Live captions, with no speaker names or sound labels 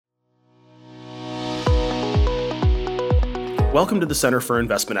Welcome to the Center for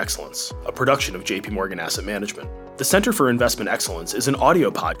Investment Excellence, a production of JP Morgan Asset Management. The Center for Investment Excellence is an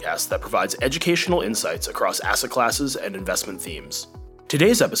audio podcast that provides educational insights across asset classes and investment themes.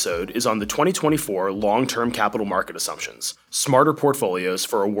 Today's episode is on the 2024 Long-Term Capital Market Assumptions, Smarter Portfolios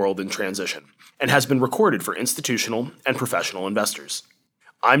for a World in Transition, and has been recorded for institutional and professional investors.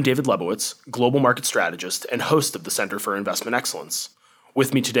 I'm David Lebowitz, Global Market Strategist and host of the Center for Investment Excellence.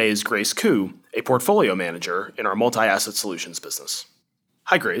 With me today is Grace Koo, a portfolio manager in our multi-asset solutions business.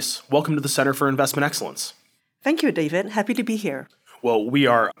 Hi, Grace. Welcome to the Center for Investment Excellence. Thank you, David. Happy to be here. Well, we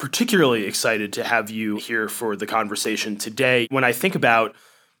are particularly excited to have you here for the conversation today. When I think about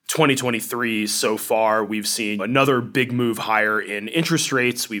 2023 so far, we've seen another big move higher in interest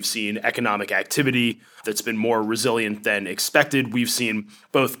rates. We've seen economic activity that's been more resilient than expected. We've seen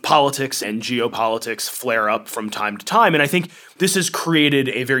both politics and geopolitics flare up from time to time. And I think this has created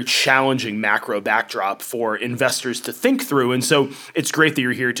a very challenging macro backdrop for investors to think through. And so it's great that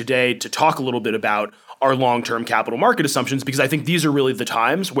you're here today to talk a little bit about our long-term capital market assumptions, because I think these are really the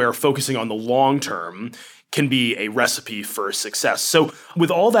times where focusing on the long term can be a recipe for success. So with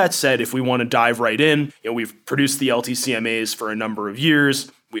all that said, if we want to dive right in, we've produced the LTCMAs for a number of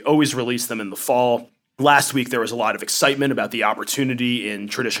years. We always release them in the fall. Last week, there was a lot of excitement about the opportunity in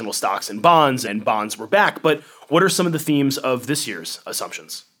traditional stocks and bonds were back. But what are some of the themes of this year's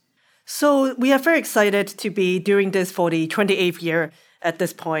assumptions? So we are very excited to be doing this for the 28th year at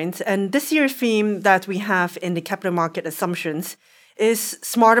this point. And this year's theme that we have in the capital market assumptions is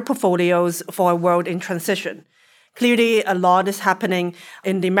smarter portfolios for a world in transition. Clearly, a lot is happening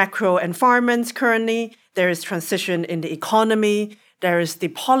in the macro environment currently. There is transition in the economy. There is the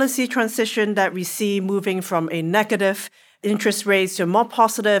policy transition that we see moving from a negative interest rates to more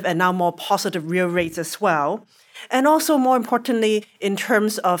positive and now more positive real rates as well. And also, more importantly, in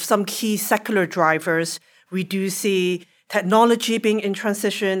terms of some key secular drivers, we do see technology being in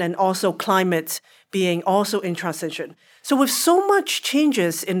transition and also climate being also in transition. So with so much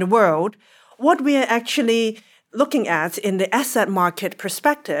changes in the world, what we are actually looking at in the asset market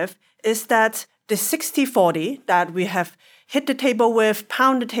perspective is that the 60-40 that we have hit the table with,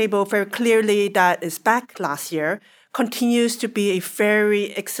 pound the table very clearly that is back last year, continues to be a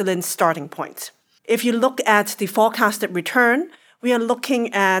very excellent starting point. If you look at the forecasted return, we are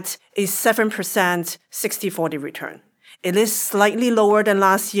looking at a 7% 60-40 return. It is slightly lower than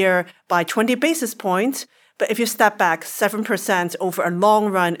last year by 20 basis points, but if you step back, 7% over a long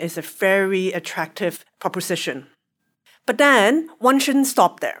run is a very attractive proposition. But then one shouldn't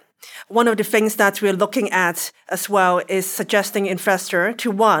stop there. One of the things that we're looking at as well is suggesting investor to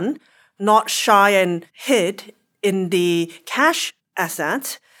one, not shy and hid in the cash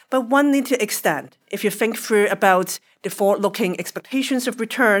asset, but one need to extend. If you think through about the forward-looking expectations of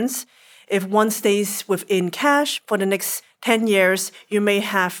returns, if one stays within cash for the next 10 years, you may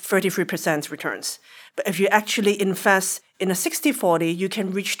have 33% returns. But if you actually invest in a 60-40, you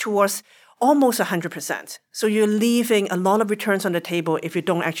can reach towards almost 100%. So you're leaving a lot of returns on the table if you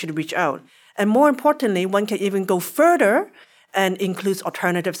don't actually reach out. And more importantly, one can even go further and includes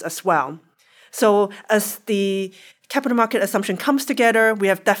alternatives as well. So as the capital market assumption comes together, we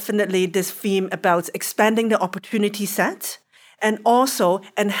have definitely this theme about expanding the opportunity set and also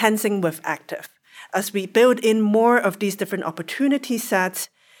enhancing with active. As we build in more of these different opportunity sets,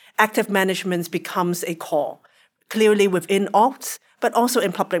 active management becomes a call, clearly within alts, but also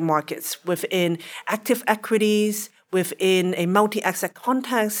in public markets, within active equities, within a multi-asset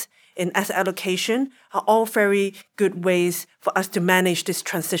context, in asset allocation, are all very good ways for us to manage this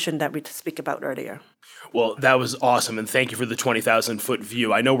transition that we speak about earlier. Well, that was awesome, and thank you for the 20,000-foot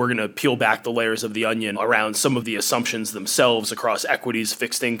view. I know we're going to peel back the layers of the onion around some of the assumptions themselves across equities,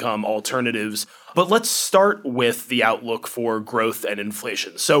 fixed income, alternatives, but let's start with the outlook for growth and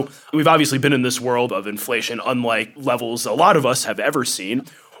inflation. So we've obviously been in this world of inflation, unlike levels a lot of us have ever seen.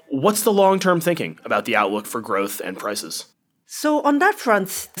 What's the long-term thinking about the outlook for growth and prices? So on that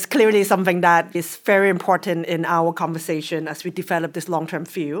front, it's clearly something that is very important in our conversation as we develop this long-term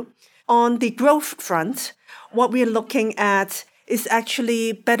view. On the growth front, what we're looking at is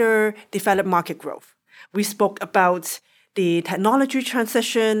actually better developed market growth. We spoke about the technology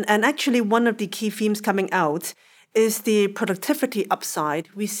transition, and actually one of the key themes coming out is the productivity upside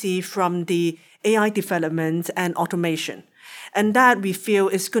we see from the AI development and automation. And that we feel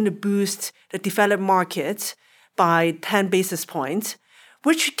is going to boost the developed market by 10 basis points,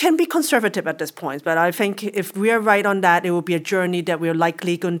 which can be conservative at this point. But I think if we are right on that, it will be a journey that we're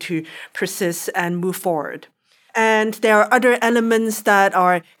likely going to persist and move forward. And there are other elements that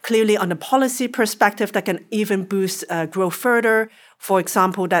are clearly on the policy perspective that can even boost growth further. For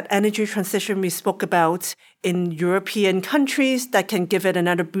example, that energy transition we spoke about in European countries that can give it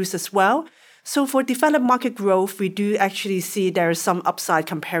another boost as well. So for developed market growth, we do actually see there is some upside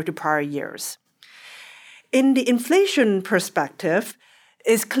compared to prior years. In the inflation perspective,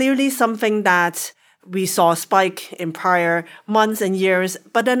 it's clearly something that we saw a spike in prior months and years,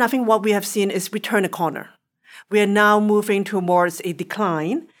 but then I think what we have seen is we turn a corner. We are now moving towards a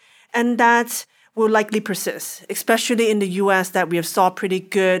decline, and that will likely persist, especially in the US that we have saw pretty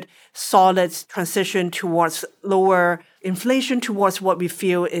good, solid transition towards lower inflation, towards what we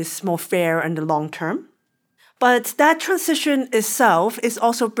feel is more fair in the long term. But that transition itself is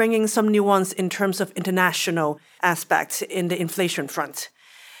also bringing some nuance in terms of international aspects in the inflation front.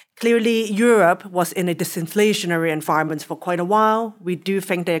 Clearly, Europe was in a disinflationary environment for quite a while. We do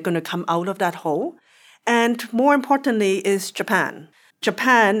think they're going to come out of that hole. And more importantly is Japan.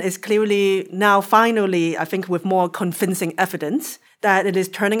 Japan is clearly now finally, I think with more convincing evidence, that it is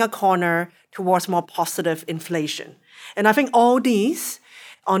turning a corner towards more positive inflation. And I think all these,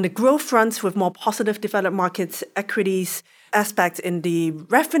 on the growth fronts with more positive developed markets, equities, aspects in the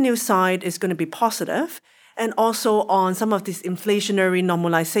revenue side is going to be positive. And also on some of this inflationary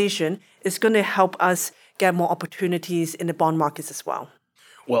normalization is going to help us get more opportunities in the bond markets as well.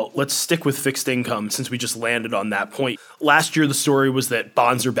 Well, let's stick with fixed income since we just landed on that point. Last year, the story was that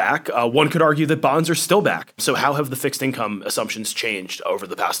bonds are back. One could argue that bonds are still back. So how have the fixed income assumptions changed over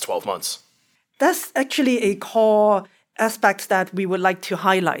the past 12 months? That's actually a core aspect that we would like to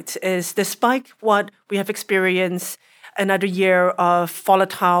highlight is despite what we have experienced another year of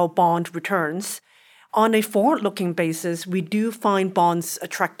volatile bond returns, on a forward-looking basis, we do find bonds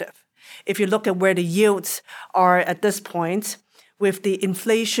attractive. If you look at where the yields are at this point, with the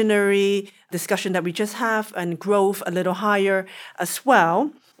inflationary discussion that we just have and growth a little higher as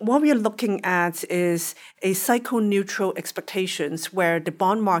well, what we are looking at is a cycle-neutral expectations where the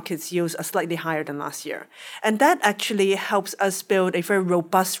bond market's yields are slightly higher than last year. And that actually helps us build a very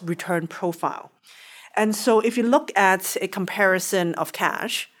robust return profile. And so if you look at a comparison of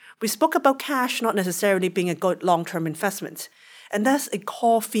cash, we spoke about cash not necessarily being a good long-term investment. And that's a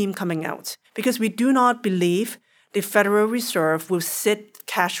core theme coming out because we do not believe the Federal Reserve will sit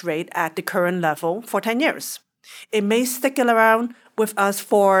cash rate at the current level for 10 years. It may stick around with us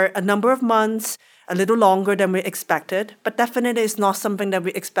for a number of months, a little longer than we expected, but definitely it's not something that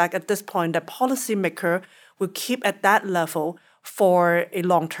we expect at this point that policymaker will keep at that level for a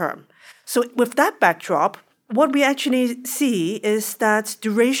long term. So with that backdrop, what we actually see is that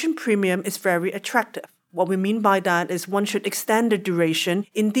duration premium is very attractive. What we mean by that is one should extend the duration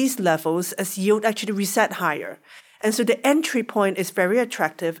in these levels as yield actually reset higher. And so the entry point is very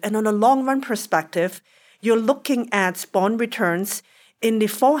attractive. And on a long run perspective, you're looking at bond returns in the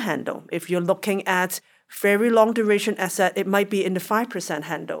 4 handle. If you're looking at very long duration asset, it might be in the 5%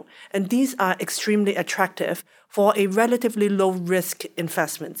 handle. And these are extremely attractive for a relatively low risk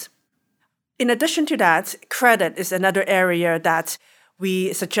investment. In addition to that, credit is another area that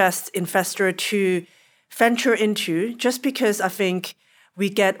we suggest investor to venture into just because I think we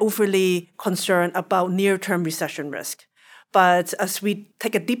get overly concerned about near-term recession risk. But as we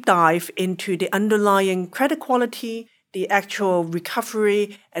take a deep dive into the underlying credit quality, the actual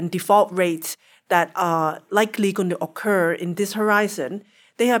recovery and default rates that are likely going to occur in this horizon,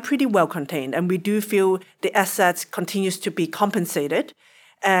 they are pretty well contained. And we do feel the assets continues to be compensated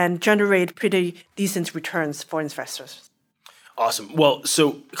and generate pretty decent returns for investors. Awesome. Well,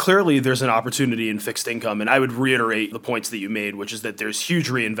 so clearly there's an opportunity in fixed income, and I would reiterate the points that you made, which is that there's huge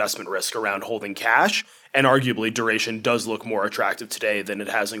reinvestment risk around holding cash, and arguably duration does look more attractive today than it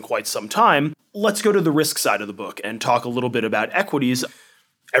has in quite some time. Let's go to the risk side of the book and talk a little bit about equities.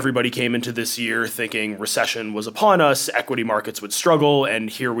 Everybody came into this year thinking recession was upon us, equity markets would struggle, and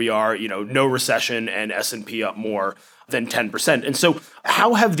here we are, no recession and S&P up more than 10%. And so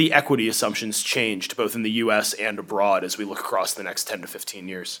how have the equity assumptions changed both in the US and abroad as we look across the next 10 to 15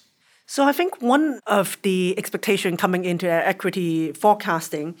 years? So I think one of the expectation coming into equity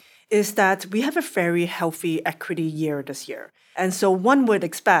forecasting is that we have a very healthy equity year this year. And so one would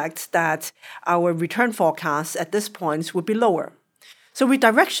expect that our return forecasts at this point would be lower. So we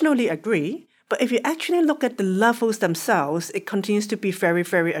directionally agree, but if you actually look at the levels themselves, it continues to be very,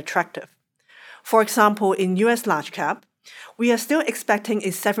 very attractive. For example, in US large cap, we are still expecting a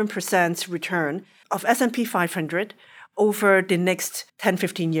 7% return of S&P 500 over the next 10,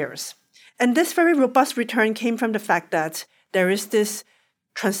 15 years. And this very robust return came from the fact that there is this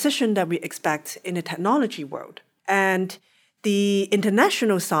transition that we expect in the technology world. And the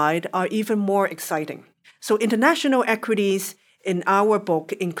international side are even more exciting. So international equities in our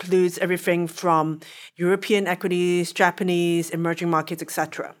book includes everything from European equities, Japanese, emerging markets,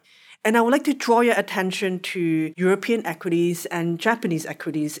 etc. And I would like to draw your attention to European equities and Japanese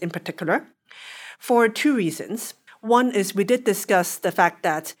equities in particular for two reasons. One is we did discuss the fact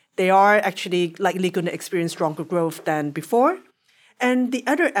that they are actually likely going to experience stronger growth than before. And the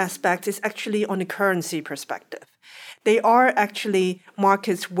other aspect is actually on the currency perspective. They are actually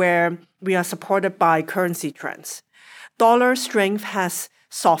markets where we are supported by currency trends. Dollar strength has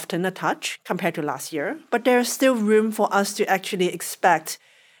softened a touch compared to last year, but there's still room for us to actually expect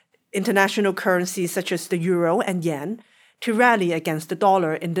international currencies such as the euro and yen to rally against the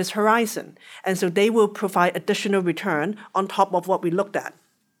dollar in this horizon. And so they will provide additional return on top of what we looked at.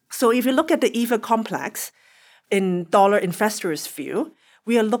 So if you look at the EVA complex, in dollar investors' view,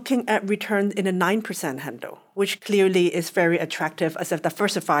 we are looking at returns in a 9% handle, which clearly is very attractive as a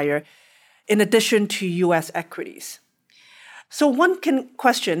diversifier in addition to US equities. So one can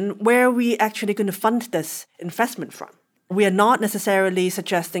question where are we actually going to fund this investment from? We are not necessarily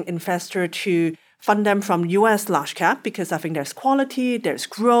suggesting investor to fund them from US large cap because I think there's quality, there's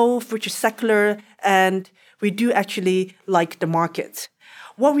growth, which is secular, and we do actually like the market.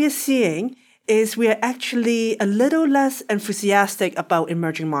 What we are seeing is we are actually a little less enthusiastic about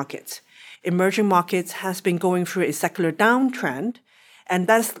emerging markets. Emerging markets has been going through a secular downtrend, and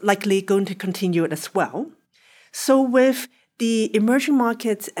that's likely going to continue as well. So with the emerging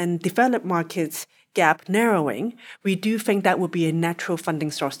markets and developed markets gap narrowing, we do think that would be a natural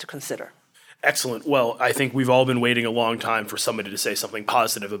funding source to consider. Excellent. Well, I think we've all been waiting a long time for somebody to say something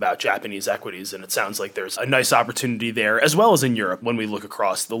positive about Japanese equities, and it sounds like there's a nice opportunity there, as well as in Europe when we look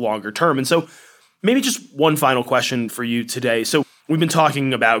across the longer term. And so maybe just one final question for you today. So we've been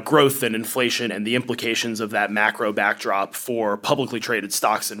talking about growth and inflation and the implications of that macro backdrop for publicly traded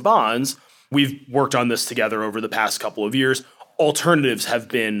stocks and bonds. We've worked on this together over the past couple of years. Alternatives have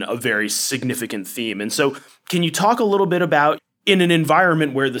been a very significant theme. And so can you talk a little bit about, in an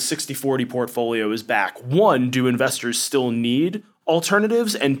environment where the 60-40 portfolio is back, one, do investors still need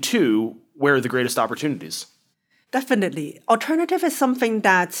alternatives? And two, where are the greatest opportunities? Definitely. Alternative is something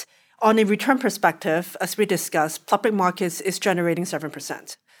that, on a return perspective, as we discussed, public markets is generating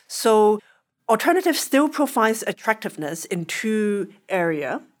 7%. So alternative still provides attractiveness in two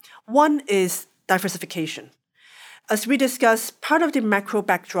areas. One is diversification. As we discussed, part of the macro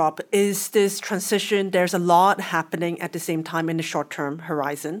backdrop is this transition. There's a lot happening at the same time in the short-term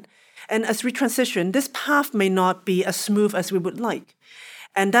horizon. And as we transition, this path may not be as smooth as we would like.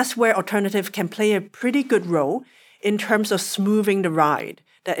 And that's where alternative can play a pretty good role in terms of smoothing the ride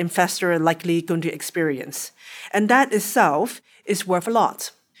that investors are likely going to experience. And that itself is worth a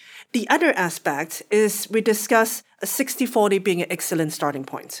lot. The other aspect is we discuss a 60-40 being an excellent starting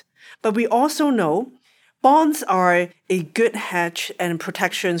point. But we also know bonds are a good hedge and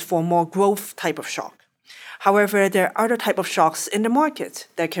protections for more growth type of shock. However, there are other type of shocks in the market.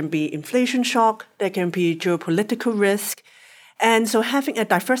 There can be inflation shock, there can be geopolitical risk. And so having a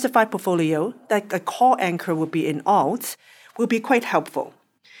diversified portfolio, like a core anchor would be in alts, will be quite helpful.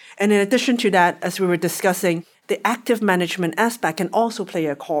 And in addition to that, as we were discussing, the active management aspect can also play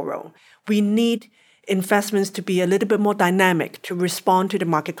a core role. We need investments to be a little bit more dynamic to respond to the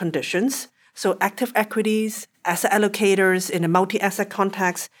market conditions. So active equities, asset allocators in a multi-asset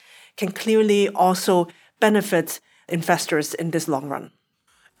context can clearly also benefit investors in this long run.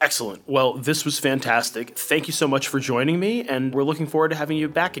 Excellent. Well, this was fantastic. Thank you so much for joining me, and we're looking forward to having you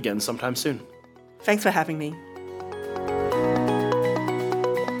back again sometime soon. Thanks for having me.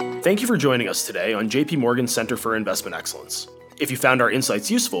 Thank you for joining us today on JP Morgan's Center for Investment Excellence. If you found our insights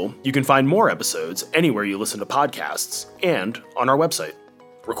useful, you can find more episodes anywhere you listen to podcasts and on our website.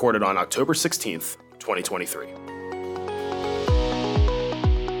 Recorded on October 16th, 2023.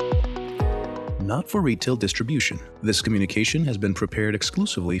 Not for retail distribution. This communication has been prepared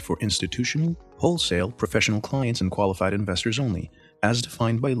exclusively for institutional, wholesale, professional clients and qualified investors only, as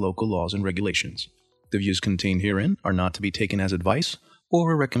defined by local laws and regulations. The views contained herein are not to be taken as advice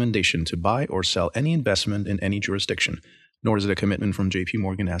or a recommendation to buy or sell any investment in any jurisdiction, nor is it a commitment from JP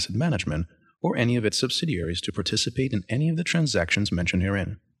Morgan Asset Management or any of its subsidiaries to participate in any of the transactions mentioned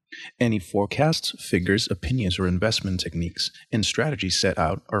herein. Any forecasts, figures, opinions, or investment techniques and strategies set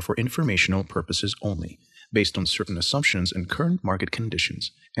out are for informational purposes only. based on certain assumptions and current market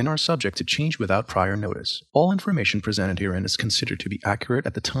conditions, and are subject to change without prior notice. All information presented herein is considered to be accurate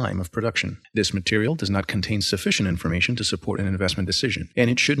at the time of production. This material does not contain sufficient information to support an investment decision, and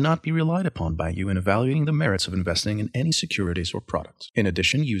it should not be relied upon by you in evaluating the merits of investing in any securities or products. In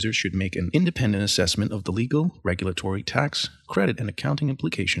addition, users should make an independent assessment of the legal, regulatory, tax, credit, and accounting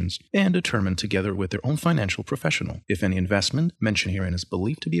implications, and determine together with their own financial professional if any investment mentioned herein is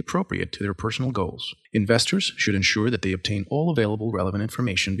believed to be appropriate to their personal goals. Investors should ensure that they obtain all available relevant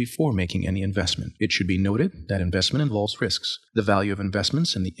information before making any investment. It should be noted that investment involves risks, the value of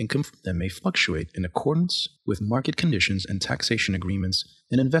investments, and the income that may fluctuate in accordance with market conditions and taxation agreements,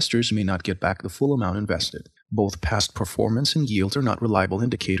 and investors may not get back the full amount invested. Both past performance and yields are not reliable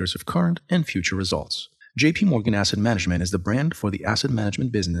indicators of current and future results. JP Morgan Asset Management is the brand for the asset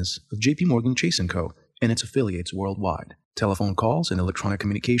management business of JP Morgan Chase & Co. and its affiliates worldwide. Telephone calls and electronic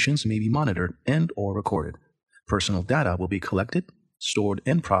communications may be monitored and or recorded. Personal data will be collected, stored,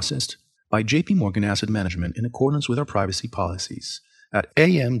 and processed by JP Morgan Asset Management in accordance with our privacy policies at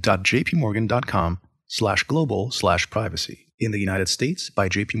am.jpmorgan.com/global/privacy. In the United States, by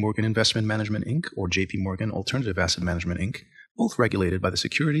JP Morgan Investment Management Inc. or JP Morgan Alternative Asset Management Inc., both regulated by the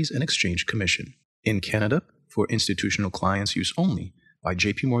Securities and Exchange Commission. In Canada, for institutional clients' use only, by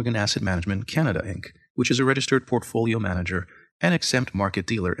JP Morgan Asset Management Canada Inc., which is a registered portfolio manager and exempt market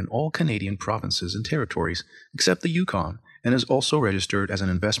dealer in all Canadian provinces and territories except the Yukon, and is also registered as an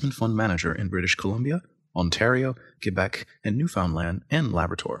investment fund manager in British Columbia, Ontario, Quebec, and Newfoundland and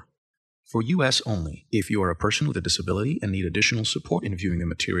Labrador. For U.S. only, if you are a person with a disability and need additional support in viewing the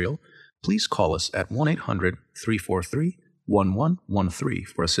material, please call us at 1-800-343-1113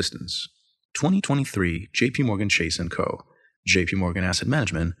 for assistance. 2023 JP Morgan Chase & Co. JP Morgan Asset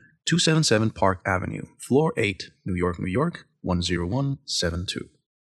Management, 277 Park Avenue, Floor 8, New York, New York, 10172.